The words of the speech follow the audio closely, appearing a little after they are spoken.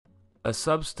a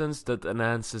substance that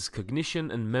enhances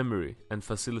cognition and memory and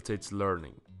facilitates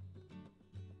learning.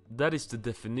 That is the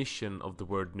definition of the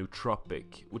word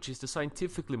nootropic, which is the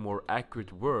scientifically more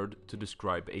accurate word to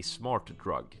describe a smart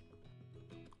drug.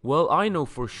 Well, I know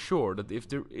for sure that if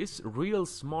there is real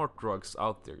smart drugs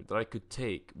out there that I could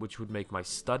take, which would make my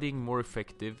studying more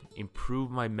effective, improve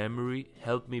my memory,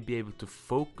 help me be able to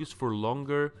focus for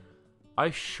longer, I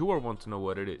sure want to know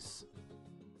what it is.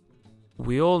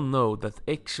 We all know that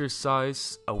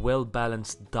exercise, a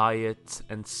well-balanced diet,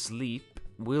 and sleep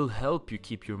will help you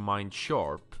keep your mind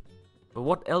sharp. But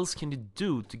what else can you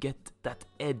do to get that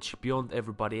edge beyond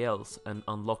everybody else and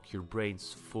unlock your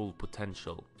brain's full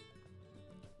potential?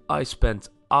 I spent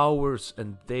hours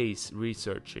and days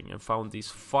researching and found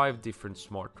these 5 different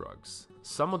smart drugs.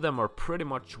 Some of them are pretty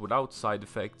much without side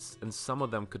effects, and some of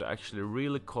them could actually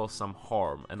really cause some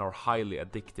harm and are highly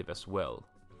addictive as well,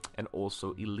 and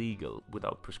also illegal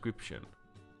without prescription.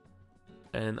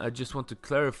 And I just want to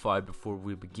clarify before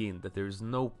we begin that there is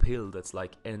no pill that's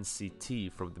like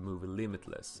NCT from the movie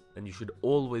Limitless, and you should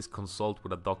always consult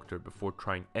with a doctor before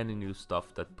trying any new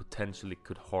stuff that potentially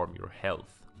could harm your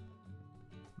health.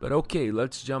 But okay,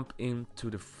 let's jump into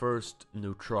the first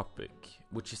nootropic,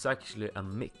 which is actually a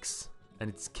mix, and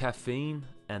it's caffeine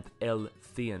and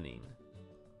L-Theanine.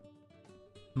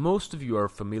 Most of you are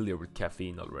familiar with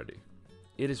caffeine already.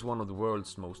 It is one of the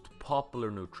world's most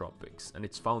popular nootropics, and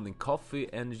it's found in coffee,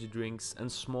 energy drinks,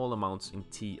 and small amounts in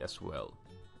tea as well.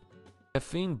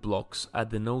 Caffeine blocks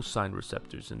adenosine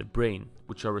receptors in the brain,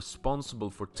 which are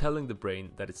responsible for telling the brain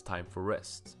that it's time for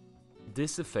rest.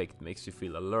 This effect makes you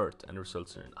feel alert and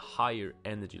results in higher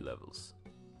energy levels.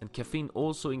 And caffeine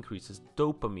also increases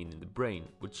dopamine in the brain,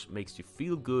 which makes you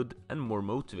feel good and more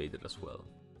motivated as well.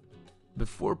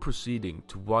 Before proceeding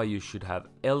to why you should have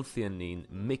L-Theanine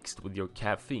mixed with your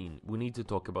caffeine, we need to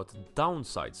talk about the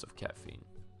downsides of caffeine.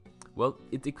 Well,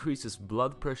 it decreases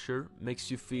blood pressure, makes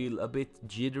you feel a bit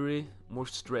jittery, more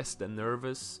stressed and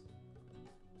nervous.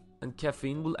 And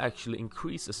caffeine will actually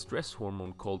increase a stress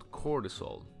hormone called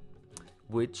cortisol,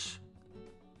 which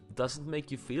doesn't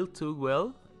make you feel too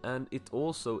well, and it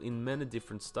also in many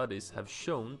different studies have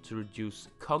shown to reduce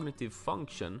cognitive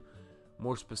function,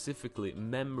 more specifically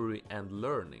memory and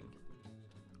learning.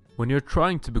 When you're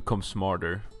trying to become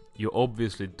smarter, you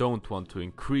obviously don't want to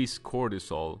increase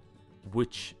cortisol,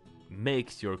 which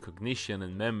makes your cognition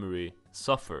and memory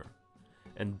suffer.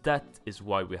 And that is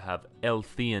why we have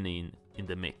L-Theanine in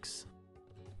the mix.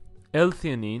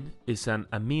 L-Theanine is an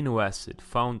amino acid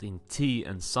found in tea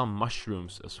and some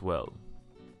mushrooms as well.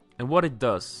 And what it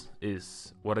does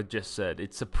is, what I just said,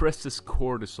 it suppresses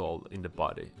cortisol in the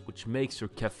body, which makes your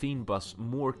caffeine buzz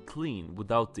more clean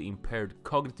without the impaired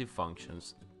cognitive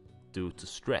functions due to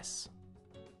stress.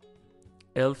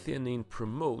 L-Theanine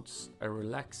promotes a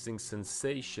relaxing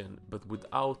sensation but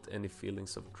without any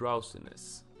feelings of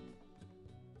drowsiness.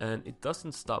 And it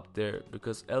doesn't stop there,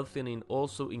 because L-Theanine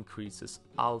also increases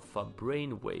alpha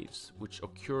brain waves, which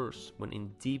occurs when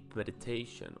in deep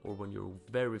meditation or when you're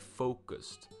very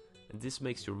focused. And this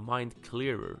makes your mind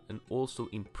clearer and also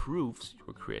improves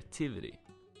your creativity.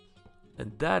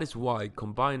 And that is why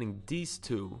combining these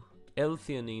two,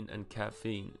 L-Theanine and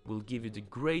caffeine, will give you the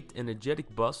great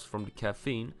energetic buzz from the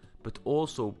caffeine, but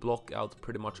also block out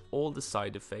pretty much all the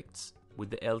side effects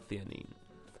with the L-Theanine.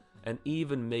 And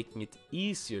even making it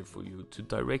easier for you to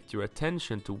direct your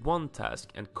attention to one task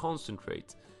and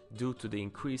concentrate due to the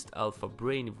increased alpha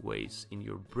brain waves in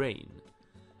your brain.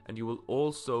 And you will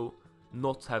also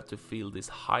not have to feel this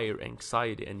higher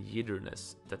anxiety and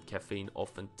jitteriness that caffeine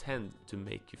often tend to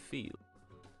make you feel.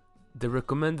 The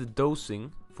recommended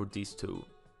dosing for these two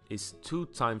is 2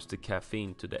 times the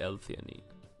caffeine to the L-Theanine.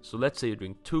 So let's say you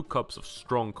drink 2 cups of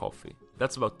strong coffee,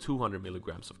 that's about 200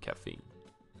 milligrams of caffeine.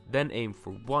 Then aim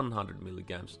for 100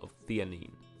 milligrams of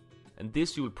theanine. And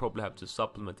this you will probably have to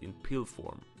supplement in pill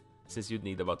form, since you'd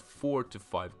need about 4 to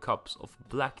 5 cups of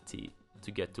black tea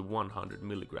to get to 100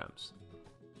 milligrams.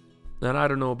 And I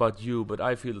don't know about you, but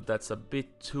I feel that that's a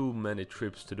bit too many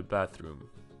trips to the bathroom.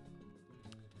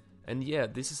 And yeah,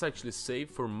 this is actually safe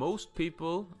for most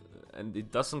people, and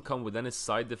it doesn't come with any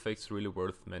side effects really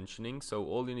worth mentioning. So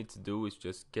all you need to do is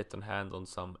just get on hand on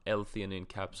some L-Theanine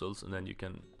capsules, and then you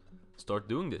can start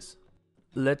doing this.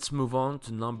 Let's move on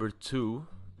to number 2,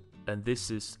 and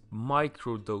this is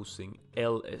microdosing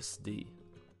LSD.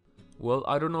 Well,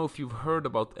 I don't know if you've heard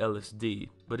about LSD,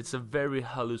 but it's a very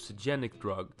hallucinogenic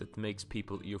drug that makes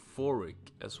people euphoric,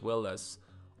 as well as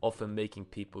often making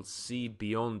people see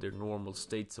beyond their normal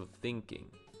states of thinking.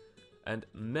 And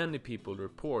many people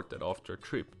report that after a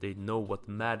trip they know what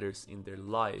matters in their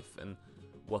life and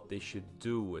what they should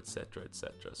do, etc,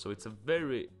 etc. So it's a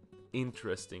very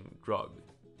interesting drug.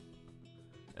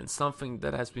 And something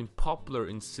that has been popular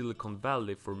in Silicon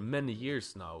Valley for many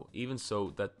years now, even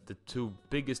so that the two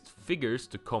biggest figures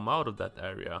to come out of that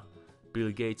area,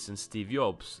 Bill Gates and Steve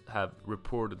Jobs, have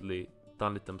reportedly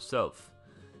done it themselves,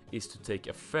 is to take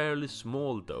a fairly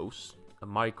small dose, a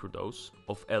microdose,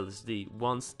 of LSD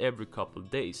once every couple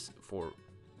of days for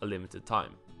a limited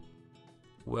time.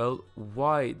 Well,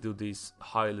 why do these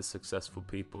highly successful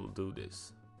people do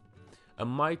this? A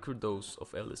microdose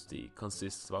of LSD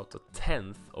consists of about a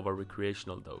tenth of a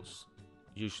recreational dose,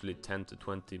 usually 10 to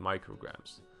 20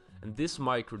 micrograms, and this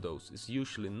microdose is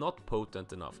usually not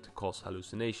potent enough to cause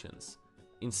hallucinations.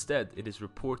 Instead, it is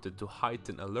reported to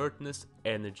heighten alertness,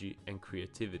 energy, and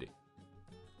creativity.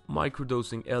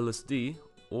 Microdosing LSD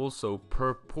also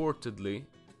purportedly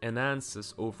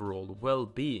enhances overall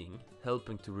well-being,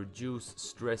 helping to reduce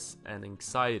stress and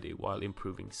anxiety while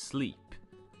improving sleep,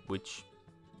 which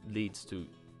leads to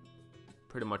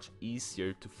pretty much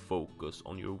easier to focus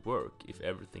on your work if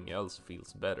everything else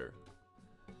feels better.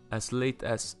 As late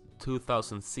as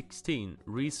 2016,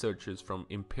 researchers from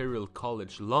Imperial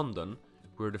College London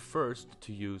were the first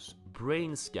to use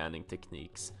brain scanning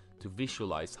techniques to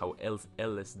visualize how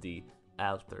LSD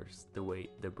alters the way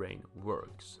the brain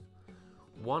works.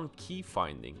 One key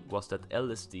finding was that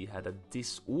LSD had a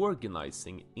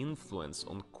disorganizing influence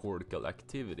on cortical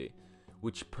activity,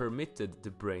 which permitted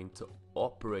the brain to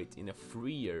operate in a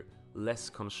freer, less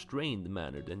constrained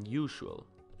manner than usual.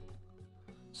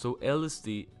 So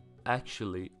LSD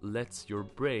actually lets your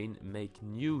brain make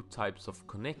new types of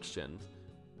connections,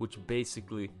 which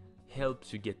basically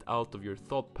helps you get out of your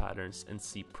thought patterns and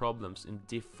see problems in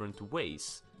different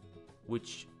ways,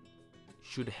 which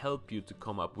should help you to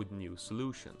come up with new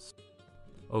solutions.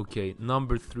 Okay,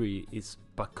 number 3 is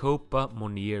Bacopa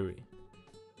Monnieri.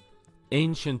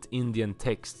 Ancient Indian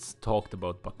texts talked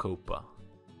about Bacopa.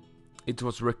 It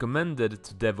was recommended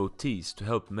to devotees to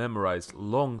help memorize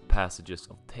long passages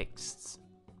of texts.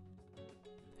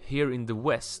 Here in the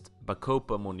West,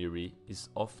 Bacopa Monnieri is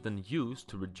often used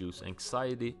to reduce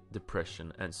anxiety,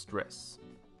 depression, and stress.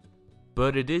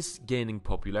 But it is gaining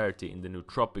popularity in the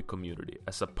nootropic community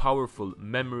as a powerful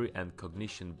memory and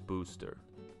cognition booster.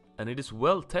 And it is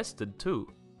well tested too.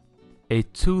 A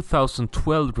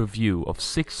 2012 review of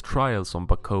 6 trials on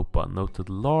Bacopa noted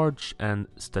large and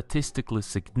statistically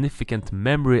significant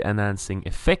memory-enhancing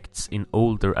effects in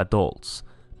older adults,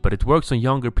 but it works on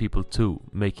younger people too,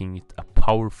 making it a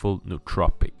powerful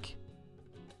nootropic.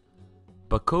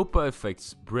 Bacopa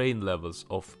affects brain levels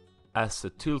of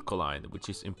acetylcholine, which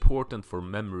is important for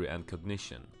memory and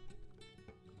cognition.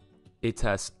 It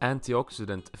has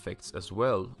antioxidant effects as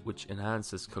well, which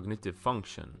enhances cognitive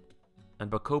function. And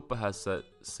Bacopa has a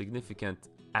significant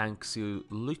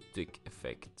anxiolytic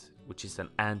effect, which is an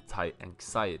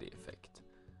anti-anxiety effect,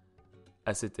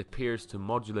 as it appears to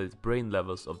modulate brain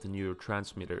levels of the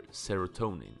neurotransmitter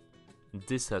serotonin. And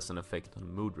this has an effect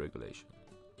on mood regulation.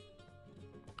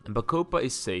 And Bacopa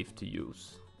is safe to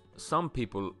use. Some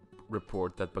people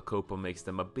report that Bacopa makes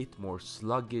them a bit more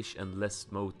sluggish and less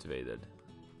motivated,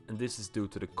 and this is due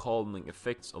to the calming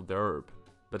effects of the herb.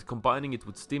 But combining it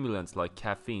with stimulants like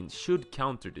caffeine should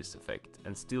counter this effect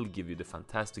and still give you the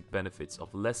fantastic benefits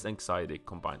of less anxiety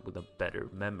combined with a better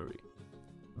memory.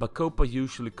 Bacopa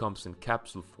usually comes in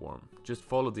capsule form, just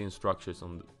follow the instructions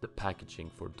on the packaging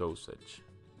for dosage.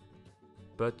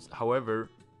 But however,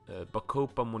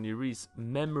 Bacopa Monnieri's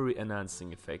memory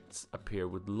enhancing effects appear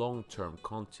with long-term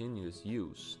continuous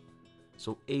use.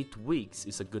 So 8 weeks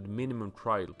is a good minimum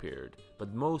trial period,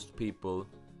 but most people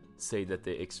say that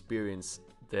they experience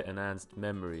the enhanced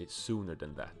memory sooner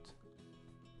than that.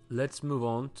 Let's move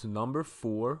on to number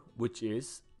 4, which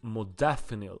is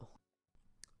Modafinil.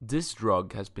 This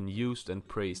drug has been used and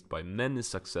praised by many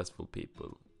successful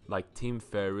people, like Tim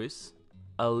Ferriss,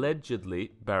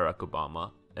 allegedly Barack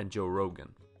Obama, and Joe Rogan.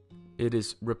 It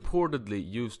is reportedly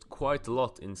used quite a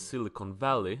lot in Silicon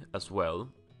Valley as well,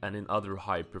 and in other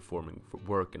high-performing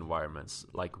work environments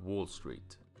like Wall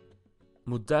Street.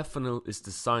 Modafinil is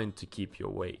designed to keep you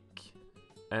awake,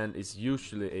 and is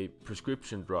usually a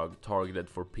prescription drug targeted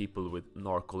for people with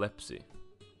narcolepsy.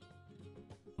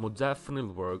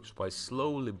 Modafinil works by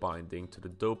slowly binding to the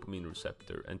dopamine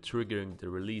receptor and triggering the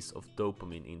release of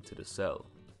dopamine into the cell.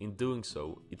 In doing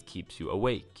so, it keeps you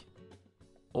awake.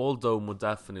 Although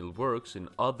modafinil works in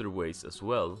other ways as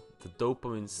well, the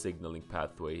dopamine signaling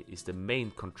pathway is the main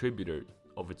contributor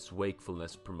of its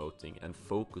wakefulness promoting and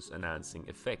focus enhancing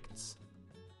effects.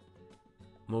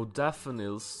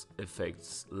 Modafinil's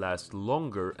effects last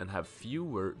longer and have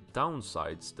fewer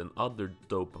downsides than other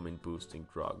dopamine boosting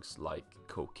drugs like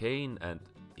cocaine and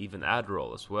even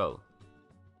Adderall as well.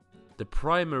 The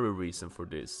primary reason for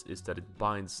this is that it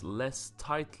binds less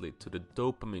tightly to the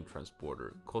dopamine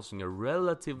transporter, causing a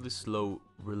relatively slow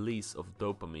release of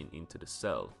dopamine into the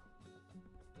cell.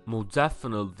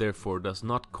 Modafinil therefore does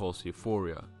not cause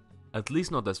euphoria, at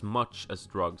least not as much as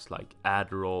drugs like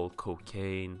Adderall,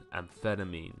 cocaine,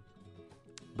 amphetamine.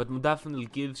 But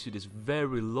modafinil gives you this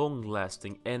very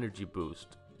long-lasting energy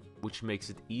boost, which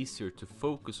makes it easier to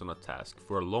focus on a task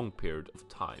for a long period of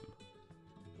time.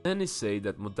 Many say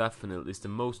that modafinil is the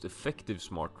most effective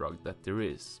smart drug that there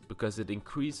is, because it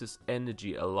increases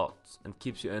energy a lot and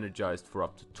keeps you energized for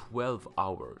up to 12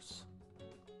 hours.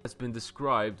 It has been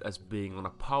described as being on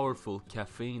a powerful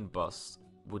caffeine bus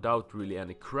without really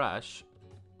any crash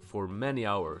for many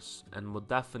hours, and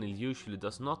modafinil usually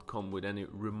does not come with any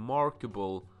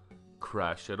remarkable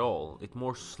crash at all. It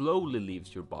more slowly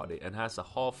leaves your body and has a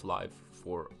half-life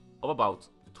of about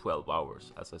 12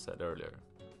 hours, as I said earlier.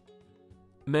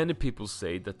 Many people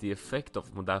say that the effect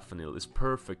of modafinil is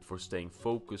perfect for staying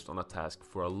focused on a task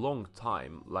for a long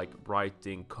time, like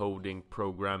writing, coding,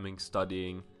 programming,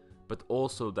 studying, but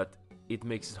also that it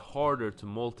makes it harder to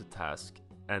multitask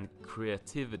and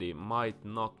creativity might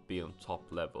not be on top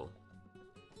level.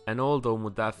 And although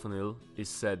modafinil is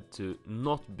said to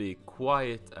not be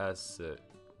quite as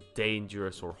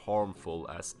dangerous or harmful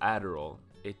as Adderall,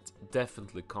 it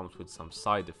definitely comes with some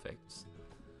side effects.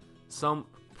 Some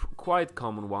quite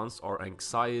common ones are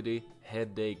anxiety,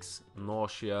 headaches,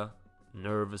 nausea,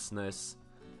 nervousness,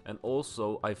 and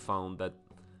also I found that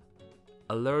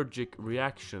allergic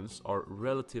reactions are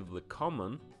relatively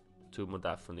common to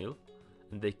modafinil,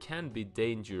 and they can be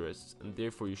dangerous, and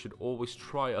therefore you should always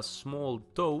try a small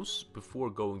dose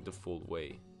before going the full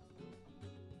way.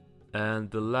 And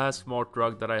the last smart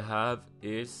drug that I have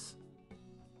is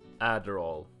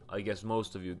Adderall. I guess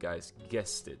most of you guys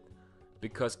guessed it,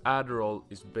 because Adderall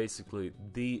is basically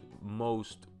the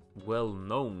most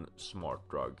well-known smart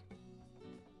drug.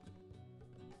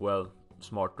 Well,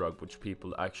 smart drug which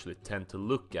people actually tend to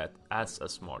look at as a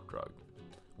smart drug.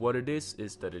 What it is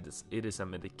that it is a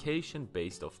medication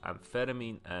based off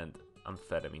amphetamine and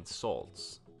amphetamine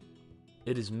salts.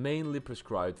 It is mainly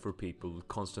prescribed for people with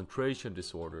concentration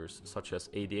disorders such as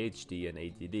ADHD and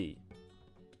ADD.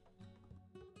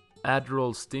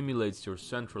 Adderall stimulates your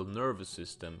central nervous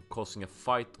system, causing a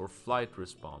fight or flight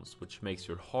response, which makes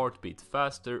your heart beat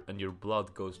faster and your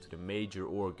blood goes to the major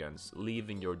organs,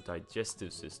 leaving your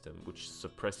digestive system, which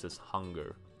suppresses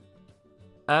hunger.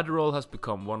 Adderall has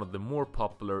become one of the more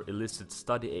popular illicit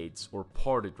study aids or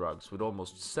party drugs, with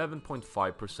almost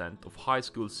 7.5% of high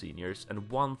school seniors and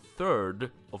 1/3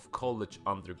 of college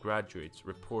undergraduates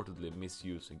reportedly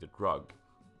misusing the drug.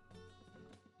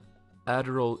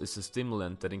 Adderall is a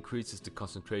stimulant that increases the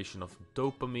concentration of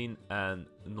dopamine and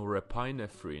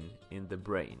norepinephrine in the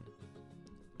brain.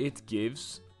 It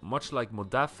gives, much like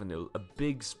modafinil, a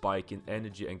big spike in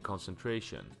energy and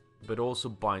concentration, but also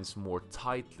binds more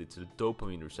tightly to the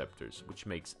dopamine receptors, which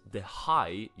makes the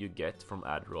high you get from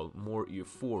Adderall more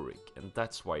euphoric, and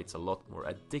that's why it's a lot more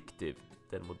addictive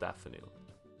than modafinil.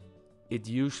 It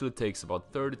usually takes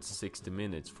about 30 to 60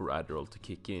 minutes for Adderall to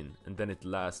kick in, and then it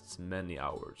lasts many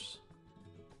hours.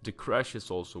 The crash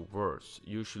is also worse.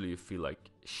 Usually you feel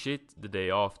like shit the day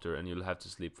after, and you'll have to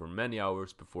sleep for many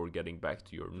hours before getting back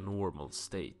to your normal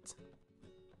state.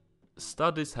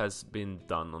 Studies has been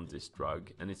done on this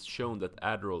drug, and it's shown that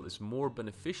Adderall is more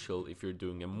beneficial if you're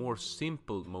doing a more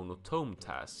simple monotone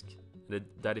task.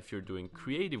 That if you're doing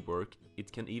creative work,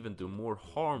 it can even do more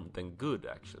harm than good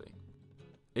actually.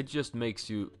 It just makes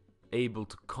you able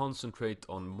to concentrate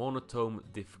on monotone,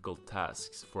 difficult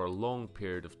tasks for a long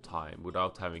period of time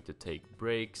without having to take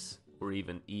breaks or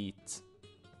even eat,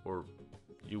 or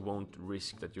you won't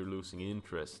risk that you're losing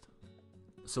interest.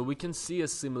 So we can see a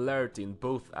similarity in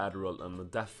both Adderall and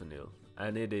modafinil,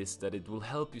 and it is that it will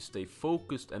help you stay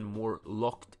focused and more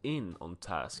locked in on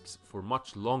tasks for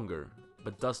much longer,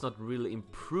 but does not really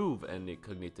improve any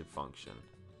cognitive function.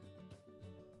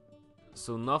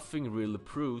 So nothing really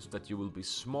proves that you will be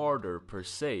smarter per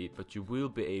se, but you will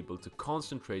be able to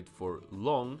concentrate for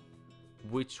long,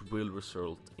 which will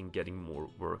result in getting more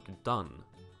work done.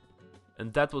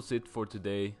 And that was it for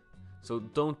today. So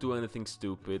don't do anything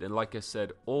stupid, and like I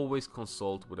said, always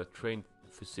consult with a trained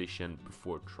physician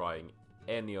before trying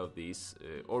any of these,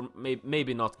 or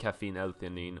maybe not Caffeine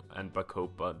Ltheanine and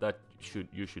Bacopa. That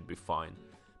you should be fine.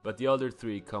 But the other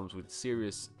three comes with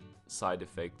serious side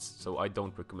effects, so I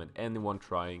don't recommend anyone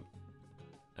trying.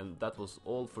 And that was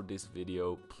all for this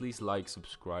video. Please like,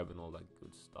 subscribe and all that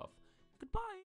good stuff. Goodbye.